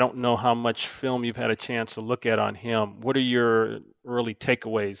 I don't know how much film you've had a chance to look at on him. What are your early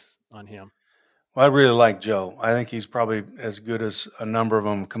takeaways on him? Well, I really like Joe. I think he's probably as good as a number of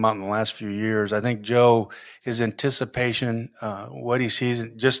them come out in the last few years. I think Joe, his anticipation, what he sees,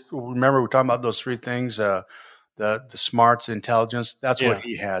 just remember we're talking about those three things, the smarts, intelligence. That's what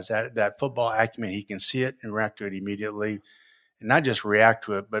he has, that football acumen. He can see it and react to it immediately, and not just react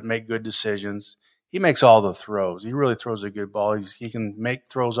to it, but make good decisions. He makes all the throws. He really throws a good ball. He can make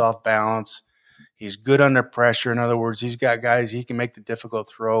throws off balance. He's good under pressure. In other words, he's got guys, he can make the difficult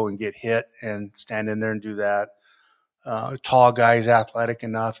throw and get hit and stand in there and do that. Tall guy, he's athletic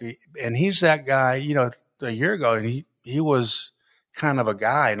enough. And he's that guy, a year ago, and he was kind of a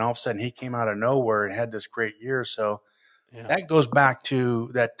guy, and all of a sudden he came out of nowhere and had this great year. So that goes back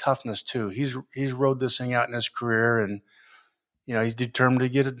to that toughness too. He's rode this thing out in his career, and, he's determined to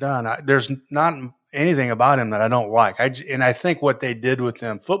get it done. There's not anything about him that I don't like. And I think what they did with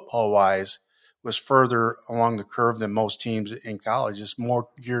him football-wise was further along the curve than most teams in college. It's more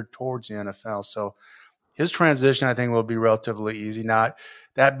geared towards the NFL. So his transition, I think, will be relatively easy. Now,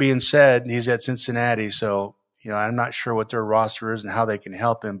 that being said, he's at Cincinnati, so, I'm not sure what their roster is and how they can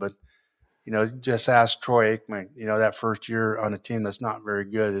help him. But, just ask Troy Aikman, that first year on a team that's not very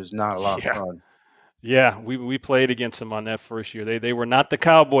good is not a lot of fun. Yeah, we played against them on that first year. They were not the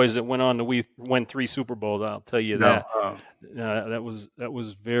Cowboys that went on to win 3 Super Bowls, I'll tell you that. That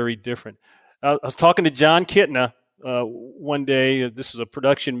was very different. I was talking to John Kitna one day. This was a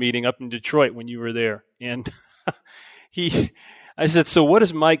production meeting up in Detroit when you were there. And I said, so what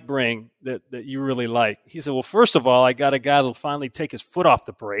does Mike bring that you really like? He said, well, first of all, I got a guy that'll finally take his foot off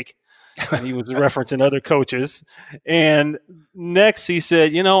the brake. And he was referencing other coaches. And next he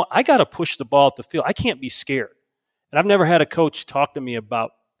said, I got to push the ball at the field. I can't be scared. And I've never had a coach talk to me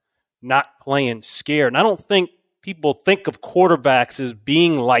about not playing scared. And I don't think people think of quarterbacks as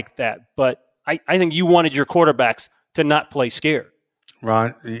being like that, but I think you wanted your quarterbacks to not play scared.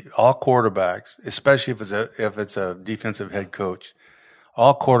 Ron, all quarterbacks, especially if it's a defensive head coach,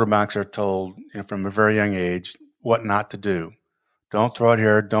 all quarterbacks are told from a very young age what not to do. Don't throw it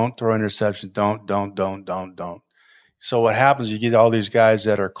here. Don't throw interceptions. Don't. So what happens, you get all these guys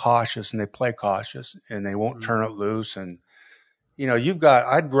that are cautious and they play cautious and they won't turn it loose. And,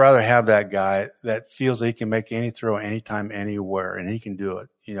 I'd rather have that guy that feels that he can make any throw anytime, anywhere, and he can do it.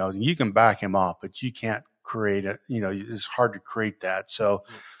 You can back him up, but you can't create it. It's hard to create that. So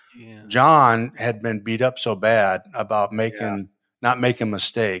John had been beat up so bad about not making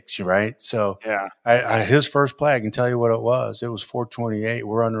mistakes, right? So his first play, I can tell you what it was. It was 428.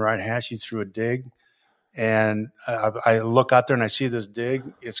 We're on the right hash. He threw a dig. And I look out there and I see this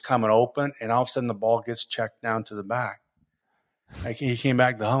dig. It's coming open, and all of a sudden the ball gets checked down to the back. He came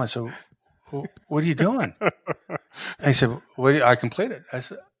back to the huddle. I said, what are you doing? And he said, I completed. I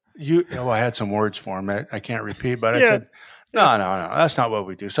said, I had some words for him I can't repeat, but I said, no, that's not what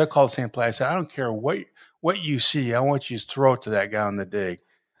we do. So I called the same play. I said, I don't care what you see. I want you to throw it to that guy on the dig.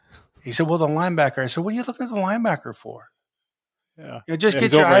 He said, well, the linebacker. I said, what are you looking at the linebacker for? Just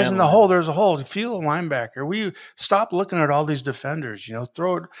get your eyes in the hole. There's a hole. Feel a linebacker. We stop looking at all these defenders.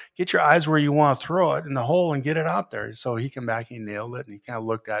 Throw it. Get your eyes where you want to throw it in the hole and get it out there. So he came back, he nailed it, and he kind of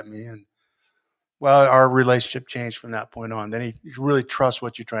looked at me, and our relationship changed from that point on. Then he really trusts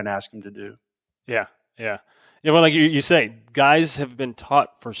what you're trying to ask him to do. Yeah. Well, like you say, guys have been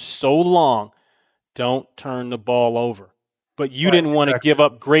taught for so long, don't turn the ball over. But you didn't want to give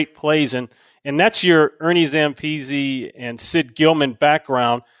up great plays, and that's your Ernie Zampese and Sid Gilman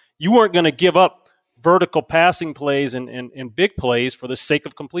background. You weren't going to give up vertical passing plays and big plays for the sake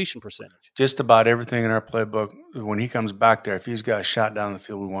of completion percentage. Just about everything in our playbook, when he comes back there, if he's got a shot down the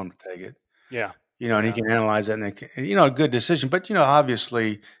field, we want him to take it. Yeah. And he can analyze that, and a good decision. But,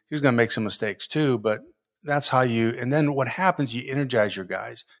 obviously he's going to make some mistakes too, but that's how and then what happens, you energize your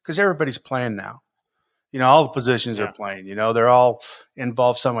guys because everybody's playing now. All the positions are playing. They're all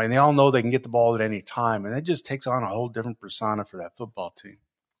involved some way, and they all know they can get the ball at any time, and it just takes on a whole different persona for that football team.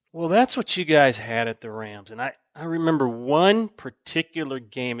 Well, that's what you guys had at the Rams, and I remember one particular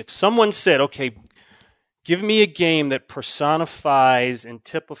game. If someone said, okay, give me a game that personifies and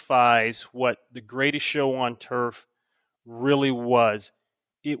typifies what the greatest show on turf really was,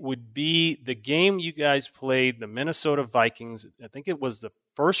 it would be the game you guys played, the Minnesota Vikings. I think it was the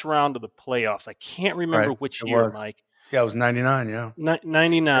first round of the playoffs. I can't remember which year, Mike. Yeah, it was 99,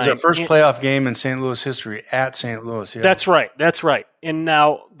 99. It was our first playoff game in St. Louis history at St. Louis. Yeah. That's right. And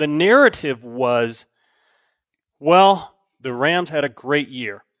now the narrative was, well, the Rams had a great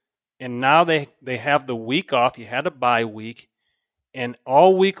year. And now they have the week off. You had a bye week. And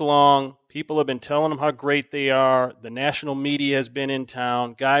all week long, people have been telling them how great they are. The national media has been in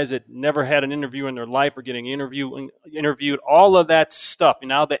town. Guys that never had an interview in their life are getting interviewed. All of that stuff. And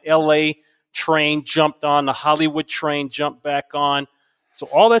now the L.A. train jumped on, the Hollywood train jumped back on. So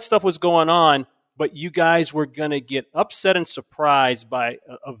all that stuff was going on, but you guys were going to get upset and surprised by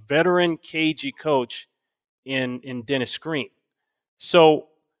a veteran KG coach in Dennis Green. So,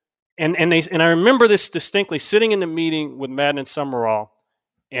 and I remember this distinctly, sitting in the meeting with Madden and Summerall,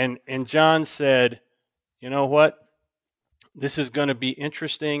 and John said, you know what? This is going to be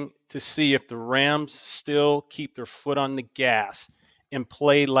interesting to see if the Rams still keep their foot on the gas and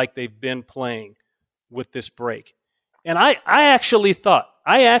play like they've been playing with this break. And I actually thought,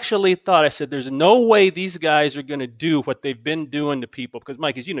 I said, there's no way these guys are going to do what they've been doing to people. Because,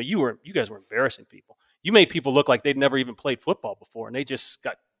 Mike, as you know, you guys were embarrassing people. You made people look like they'd never even played football before, and they just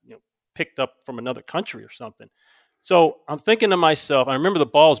got picked up from another country or something. So I'm thinking to myself, I remember the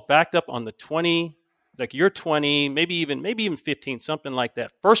ball was backed up on the 20, like your 20, maybe even 15, something like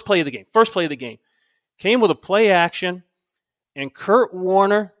that. First play of the game. Came with a play action, and Kurt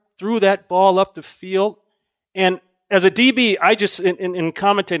Warner threw that ball up the field. And as a DB, I just, in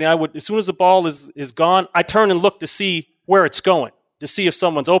commentating, I would, as soon as the ball is gone, I turn and look to see where it's going, to see if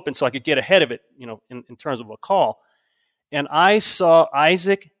someone's open so I could get ahead of it, in terms of a call. And I saw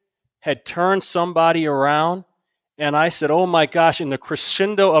Isaac had turned somebody around, and I said, oh my gosh, and the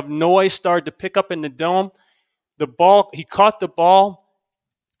crescendo of noise started to pick up in the dome. He caught the ball,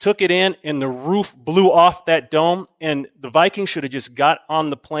 took it in, and the roof blew off that dome, and the Vikings should have just got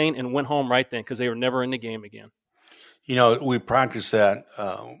on the plane and went home right then because they were never in the game again. We practiced that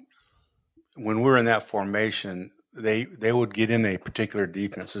when we were in that formation. They would get in a particular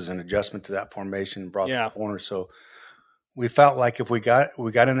defense as an adjustment to that formation and brought the corner. So we felt like if we got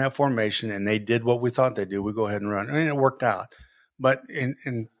in that formation and they did what we thought they'd do, we go ahead and run. And it worked out. But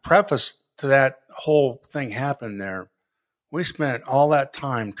in preface to that whole thing happened there, we spent all that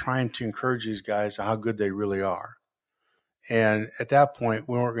time trying to encourage these guys how good they really are. And at that point,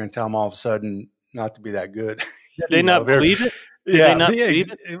 we weren't going to tell them all of a sudden not to be that good. Did they not believe it? Did they not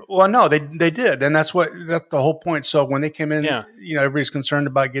believe it? Well, no, they did. And that's the whole point. So when they came in, everybody's concerned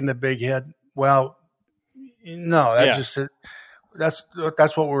about getting a big head. Well, no, that's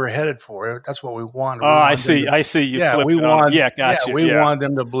what we were headed for. That's what we wanted. I see. You flipped it on. Gotcha. We wanted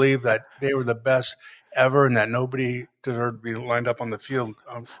them to believe that they were the best ever and that nobody deserved to be lined up on the field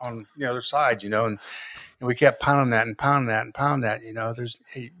on the other side, and we kept pounding that.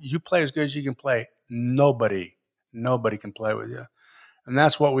 You play as good as you can play. Nobody can play with you. And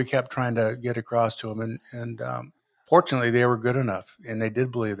that's what we kept trying to get across to them. And fortunately, they were good enough, and they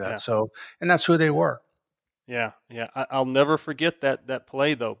did believe that. Yeah. So, and that's who they were. Yeah. I'll never forget that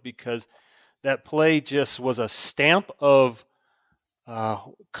play, though, because that play just was a stamp of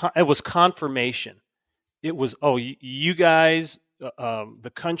it was confirmation. It was, you guys,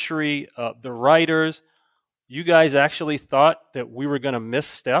 the country, the writers, you guys actually thought that we were going to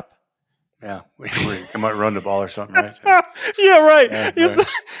misstep. Yeah, we might run the ball or something, right? Yeah, right. Yeah, right.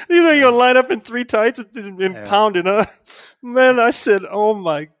 You're going to line up in three tights and pound it up. Man, I said, oh,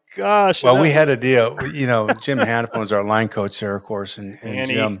 my gosh. Well, we had a deal. Jim Hannafin was our line coach there, of course,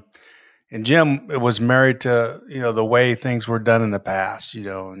 and Jim was married to, the way things were done in the past,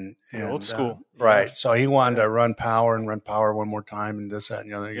 and old school. Right. Yeah. So he wanted to run power one more time and this, that,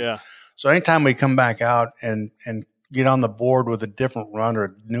 and the other. Yeah. So anytime we come back out and get on the board with a different run or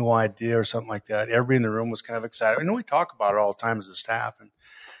a new idea or something like that, everybody in the room was kind of excited. We talk about it all the time as a staff. And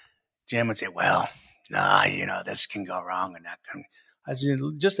Jim would say, well, this can go wrong and that can. I said,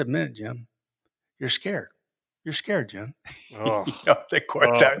 just admit it, Jim. You're scared. You're scared, Jim. Oh. Of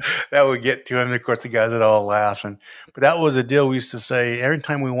course, that would get to him. Of course, the guys would all laugh. But that was a deal we used to say every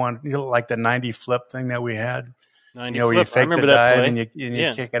time we wanted, like the 90 flip thing that we had. 90 where flip. you fake the dive and you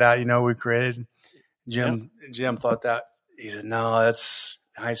kick it out. We created. Jim thought that. He said, no, that's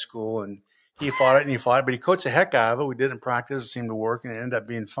high school. And he fought it, but he coached the heck out of it. We did it in practice. It seemed to work, and it ended up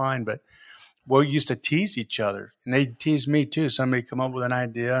being fine. But we used to tease each other, and they teased me too. Somebody come up with an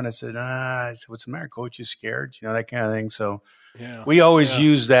idea, and I said, what's the matter, coach? You scared? that kind of thing. So we always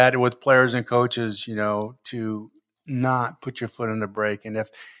use that with players and coaches, to not put your foot on the brake. And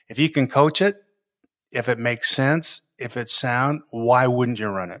if you can coach it, if it makes sense, if it's sound, why wouldn't you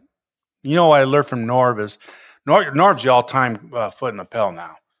run it? What I learned from Norv is Norv's the all-time foot in the pill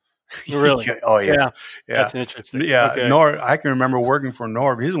now. Really? Oh, yeah. That's interesting. Yeah. Okay. Norv, I can remember working for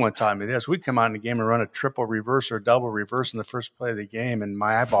Norv. He's the one taught me this. We'd come out in the game and run a triple reverse or double reverse in the first play of the game, and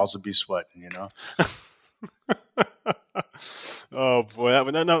my eyeballs would be sweating, Oh, boy.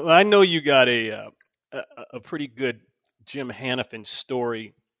 I know you got a pretty good Jim Hannafin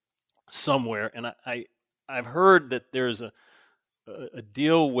story somewhere, and I've heard that there's a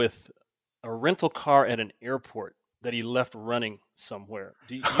deal with a rental car at an airport that he left running somewhere.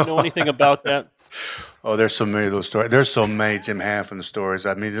 Do you know anything about that? Oh, there's so many of those stories. There's so many Jim Hanford stories.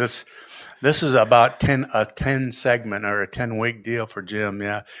 I mean, this is about a 10 segment or a 10-week deal for Jim.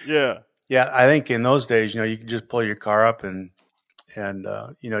 Yeah. Yeah. Yeah. I think in those days, you could just pull your car up and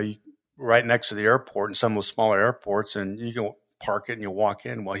you right next to the airport and some of those smaller airports, and you can park it and you walk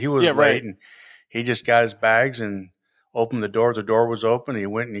in. Well, he was late, right. and he just got his bags and opened the door. The door was open. He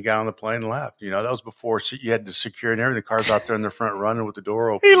went and he got on the plane and left. That was before you had the security and everything. The car's out there in the front running with the door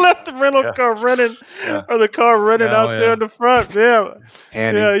open. He left the rental car running, or the car running out there in the front. Yeah,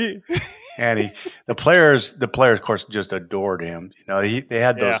 and the players, of course, just adored him. They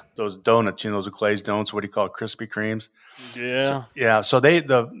had those donuts, those glazed donuts, what he called Krispy Kremes. Yeah, So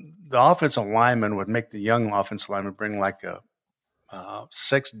the offensive lineman would make the young offensive lineman bring like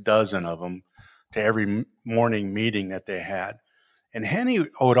 6 dozen of them to every morning meeting that they had. And Henny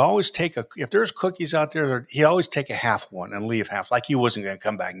would always take if there's cookies out there, he'd always take a half one and leave half, like he wasn't going to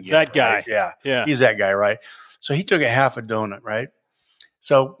come back and get that guy. Right? Yeah. He's that guy, right? So he took a half a donut, right?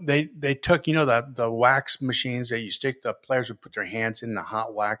 So they took, the wax machines that you stick, the players would put their hands in the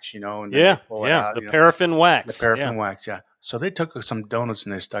hot wax, and pull it out, the paraffin wax. The paraffin wax, yeah. So they took some donuts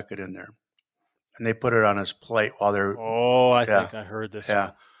and they stuck it in there. And they put it on his plate while they're. Oh, I think I heard this.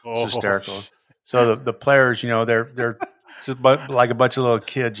 Yeah, it's hysterical. So the players, they're just like a bunch of little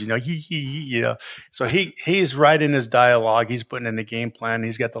kids, So he's writing his dialogue. He's putting in the game plan.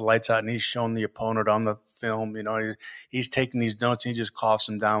 He's got the lights out and he's showing the opponent on the film. He's taking these notes and he just coughs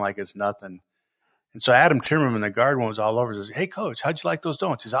them down like it's nothing. And so Adam Timmerman, the guard one, was all over. Says, "Hey, coach, how'd you like those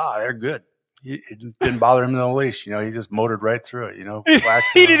donuts?" He says, "They're good." It didn't bother him in the least. He just motored right through it.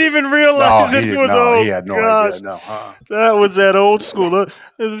 He didn't even realize it was old. He had no idea. No, that was that old school. As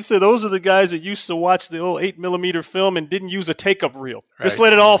I said, those are the guys that used to watch the old 8mm film and didn't use a take-up reel. Right. Just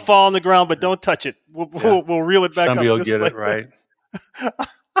let it all fall on the ground, but don't touch it. We'll reel it back Somebody up. Somebody will get it right.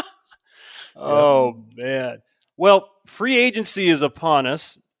 Oh man! Well, free agency is upon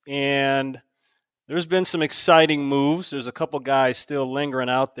us, and there's been some exciting moves. There's a couple guys still lingering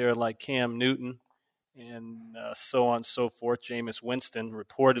out there like Cam Newton and so on and so forth. Jameis Winston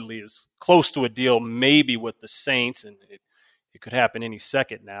reportedly is close to a deal maybe with the Saints, and it could happen any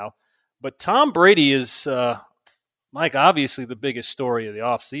second now. But Tom Brady is, Mike, obviously the biggest story of the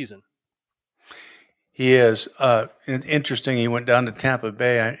offseason. He is. Interesting, he went down to Tampa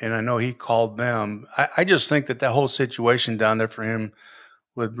Bay, and I know he called them. I just think that whole situation down there for him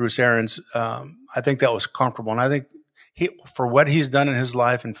with Bruce Arians, I think that was comfortable. And I think for what he's done in his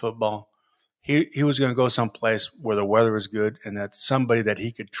life in football, he was going to go someplace where the weather was good and that somebody that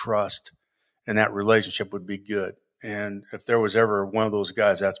he could trust and that relationship would be good. And if there was ever one of those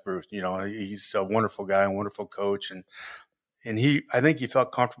guys, that's Bruce. He's a wonderful guy, a wonderful coach. And I think he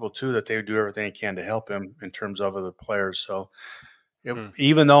felt comfortable too that they would do everything he can to help him in terms of other players. So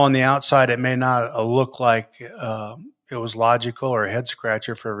even though on the outside it may not look like it was logical or a head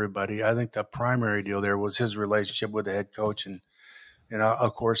scratcher for everybody, I think the primary deal there was his relationship with the head coach, and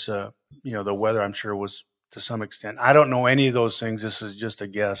of course, the weather I'm sure was to some extent. I don't know any of those things. This is just a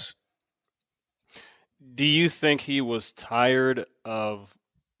guess. Do you think he was tired of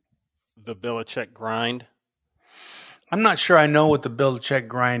the Belichick grind? I'm not sure I know what the Belichick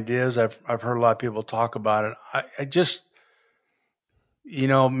grind is. I've heard a lot of people talk about it. I just,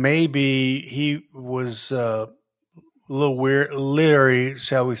 maybe he was a little leery,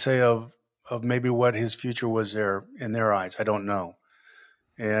 shall we say, of maybe what his future was there in their eyes. I don't know.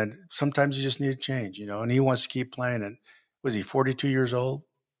 And sometimes you just need a change, and he wants to keep playing. And was he 42 years old?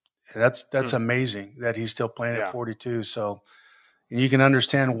 That's amazing that he's still playing at 42. So, and you can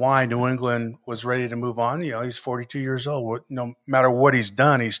understand why New England was ready to move on. He's 42 years old. No matter what he's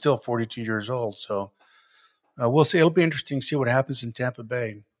done, he's still 42 years old. So we'll see. It'll be interesting to see what happens in Tampa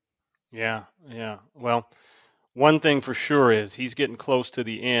Bay. Yeah. Well, one thing for sure is he's getting close to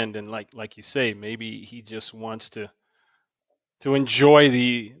the end, and like you say, maybe he just wants to enjoy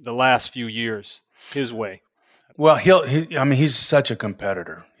the last few years his way. Well, he's such a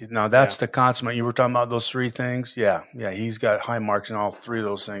competitor. Now that's the consummate. You were talking about those three things. Yeah. He's got high marks in all three of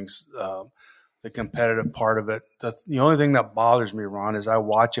those things. The competitive part of it. The only thing that bothers me, Ron, is I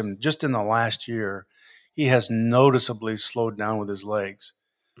watch him just in the last year. He has noticeably slowed down with his legs.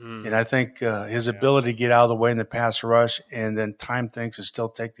 And I think his ability to get out of the way in the pass rush and then time things and still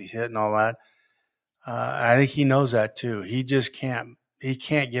take the hit and all that. I think he knows that too. He just can't. He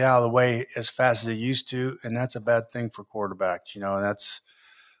can't get out of the way as fast as he used to, and that's a bad thing for quarterbacks. And that's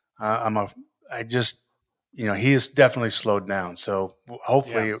he is definitely slowed down. So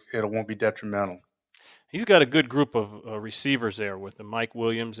hopefully it won't be detrimental. He's got a good group of receivers there with the Mike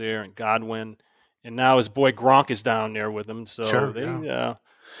Williams there and Godwin and now his boy Gronk is down there with him. So Sure, they, yeah.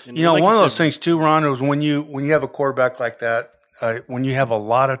 and You know, like one you of those said, things too, Ron, is when you have a quarterback like that, when you have a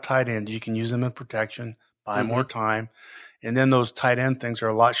lot of tight ends, you can use them in protection, buy more time. And then those tight end things are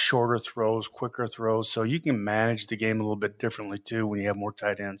a lot shorter throws, quicker throws. So you can manage the game a little bit differently too when you have more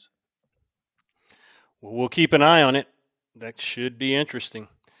tight ends. Well, we'll keep an eye on it. That should be interesting.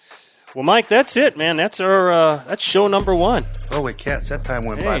 Well, Mike, that's it, man. That's our that's show number 1. Holy cats, that time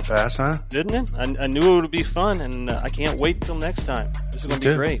went by fast, huh? Didn't it? I knew it would be fun, and I can't wait till next time. This is going to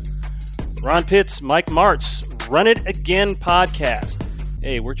be great. Ron Pitts, Mike Martz, Run It Again podcast.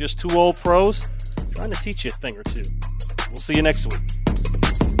 Hey, we're just 2 old pros trying to teach you a thing or two. We'll see you next week.